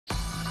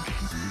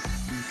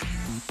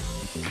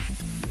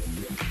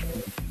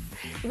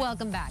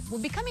Welcome back.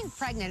 Well, becoming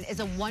pregnant is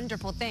a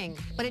wonderful thing,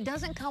 but it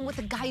doesn't come with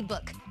a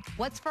guidebook.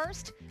 What's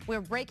first?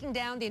 We're breaking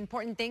down the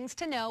important things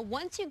to know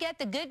once you get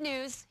the good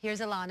news. Here's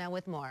Alanna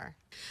with more.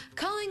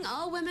 Calling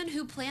all women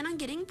who plan on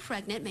getting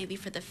pregnant, maybe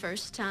for the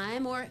first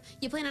time, or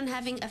you plan on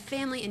having a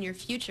family in your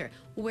future.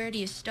 Where do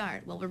you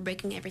start? Well, we're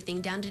breaking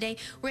everything down today.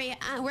 We're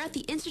at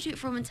the Institute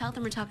for Women's Health,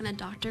 and we're talking to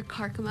Dr.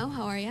 Carcamo.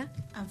 How are you?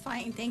 I'm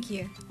fine, thank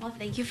you. Well,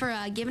 thank you for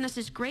giving us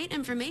this great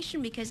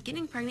information, because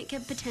getting pregnant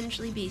can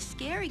potentially be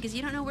scary because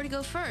you don't know where to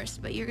go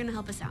first, but you're going to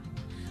help us out.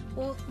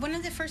 Well, one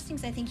of the first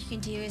things I think you can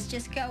do is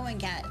just go and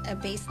get a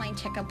baseline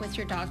checkup with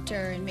your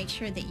doctor and make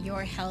sure that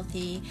you're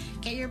healthy.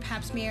 Get your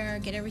pap smear,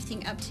 get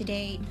everything up to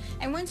date.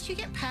 And once you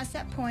get past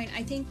that point,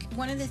 I think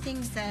one of the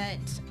things that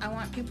I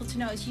want people to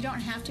know is you don't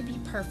have to be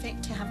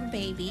perfect to have a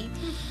baby.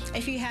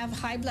 If you have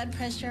high blood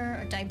pressure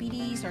or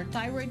diabetes or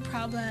thyroid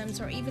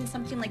problems or even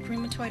something like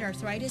rheumatoid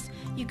arthritis,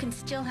 you can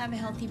still have a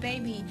healthy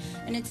baby.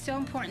 And it's so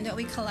important that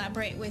we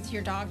collaborate with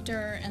your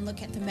doctor and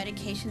look at the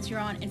medications you're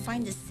on and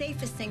find the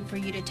safest thing for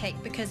you to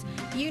take, because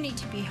you need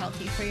to be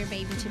healthy for your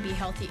baby to be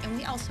healthy, and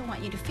we also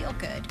want you to feel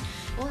good.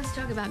 Well, let's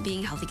talk about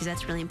being healthy, because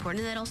that's really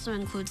important, and that also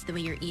includes the way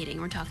you're eating.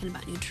 We're talking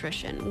about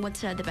nutrition.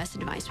 What's the best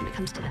advice when it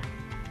comes to that?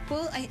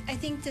 Well, I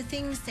think the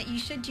things that you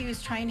should do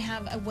is try and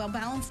have a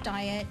well-balanced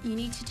diet. You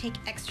need to take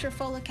extra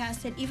folic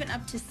acid even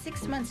up to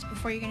 6 months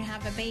before you're going to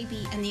have a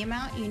baby, and the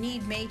amount you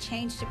need may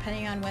change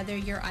depending on whether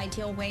your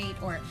ideal weight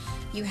or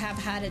you have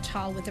had a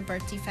child with a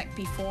birth defect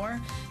before.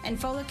 And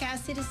folic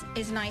acid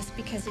is nice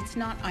because it's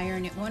not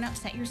iron. It won't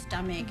upset your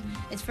stomach.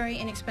 It's very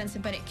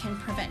inexpensive, but it can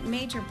prevent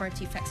major birth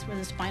defects where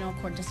the spinal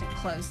cord doesn't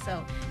close.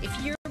 So if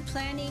you're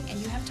planning and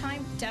you have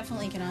time,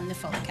 definitely get on the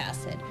folic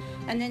acid.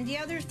 And then the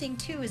other thing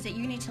too is that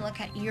you need to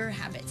look at your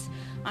habits.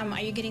 Are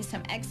you getting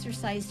some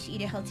exercise to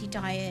eat a healthy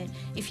diet?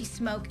 If you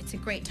smoke, it's a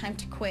great time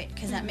to quit,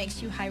 because that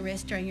makes you high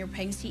risk during your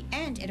pregnancy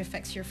and it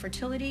affects your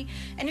fertility.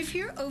 And if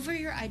you're over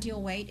your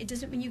ideal weight, it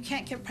doesn't mean you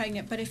can't get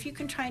pregnant, but if you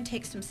can try and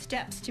take some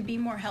steps to be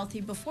more healthy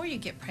before you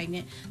get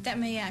pregnant, that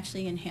may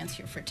actually enhance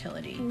your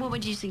fertility. What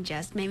would you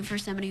suggest, maybe for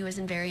somebody who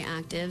isn't very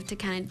active, to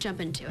kind of jump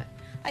into it?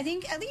 I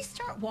think at least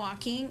start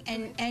walking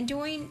and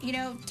doing,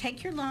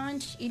 take your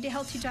lunch, eat a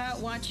healthy diet,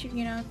 watch,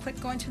 quit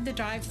going through the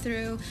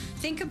drive-through.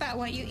 Think about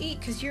what you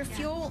eat, because your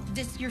fuel,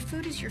 your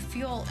food is your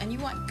fuel, and you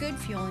want good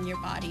fuel in your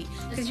body.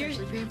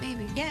 Especially for your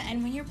baby. Yeah,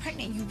 and when you're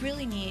pregnant, you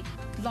really need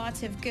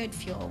lots of good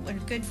fuel or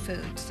good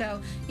food. So,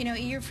 eat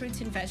your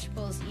fruits and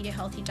vegetables, eat a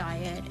healthy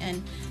diet,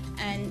 and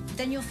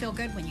then you'll feel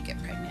good when you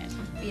get pregnant.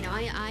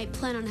 I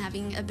plan on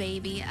having a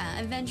baby,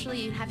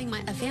 eventually having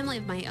a family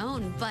of my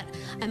own, but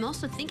I'm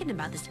also thinking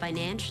about this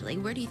financially.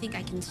 Where do you think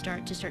I can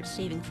start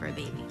saving for a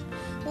baby?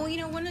 Well,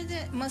 one of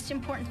the most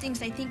important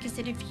things I think is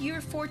that if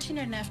you're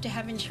fortunate enough to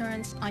have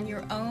insurance on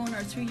your own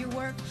or through your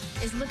work,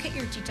 is look at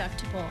your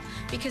deductible.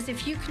 Because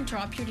if you can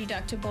drop your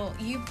deductible,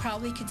 you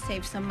probably could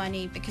save some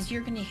money, because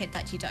you're going to hit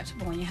that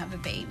deductible when you have a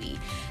baby.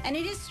 And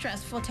it is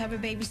stressful to have a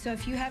baby, so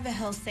if you have a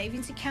health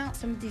savings account,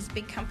 some of these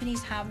big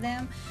companies have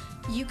them,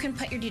 you can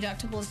put your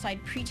deductible aside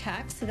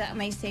pre-tax, so that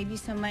may save you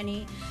some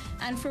money.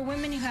 And for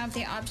women who have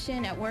the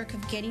option at work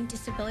of getting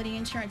disability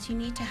insurance, you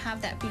need to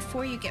have that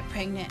before you get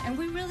pregnant. And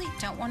we really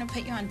don't want to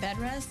put you on bed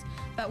rest,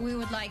 but we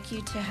would like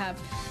you to have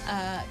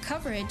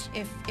coverage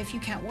if you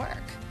can't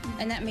work,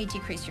 and that may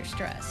decrease your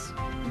stress.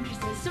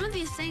 Interesting. Some of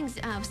these things,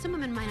 some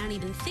women might not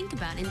even think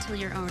about until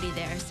you're already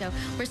there. So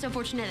we're so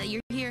fortunate that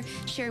you're here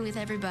sharing with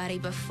everybody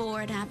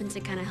before it happens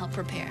to kind of help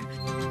prepare.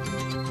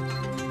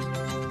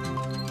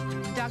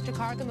 Dr.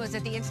 Carcamo is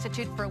at the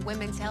Institute for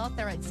Women's Health.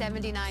 They're at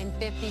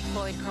 7950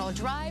 Floyd Curl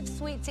Drive,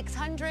 Suite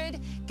 600.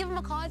 Give them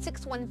a call at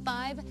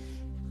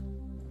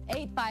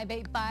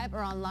 615-8585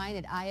 or online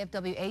at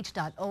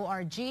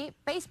ifwh.org.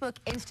 Facebook,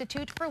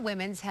 Institute for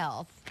Women's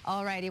Health.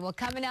 All righty, well,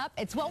 coming up,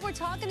 it's what we're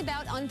talking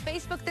about on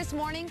Facebook this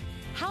morning.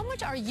 How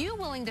much are you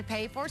willing to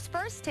pay for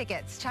Spurs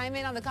tickets? Chime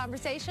in on the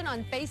conversation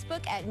on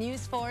Facebook at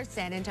News 4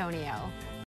 San Antonio.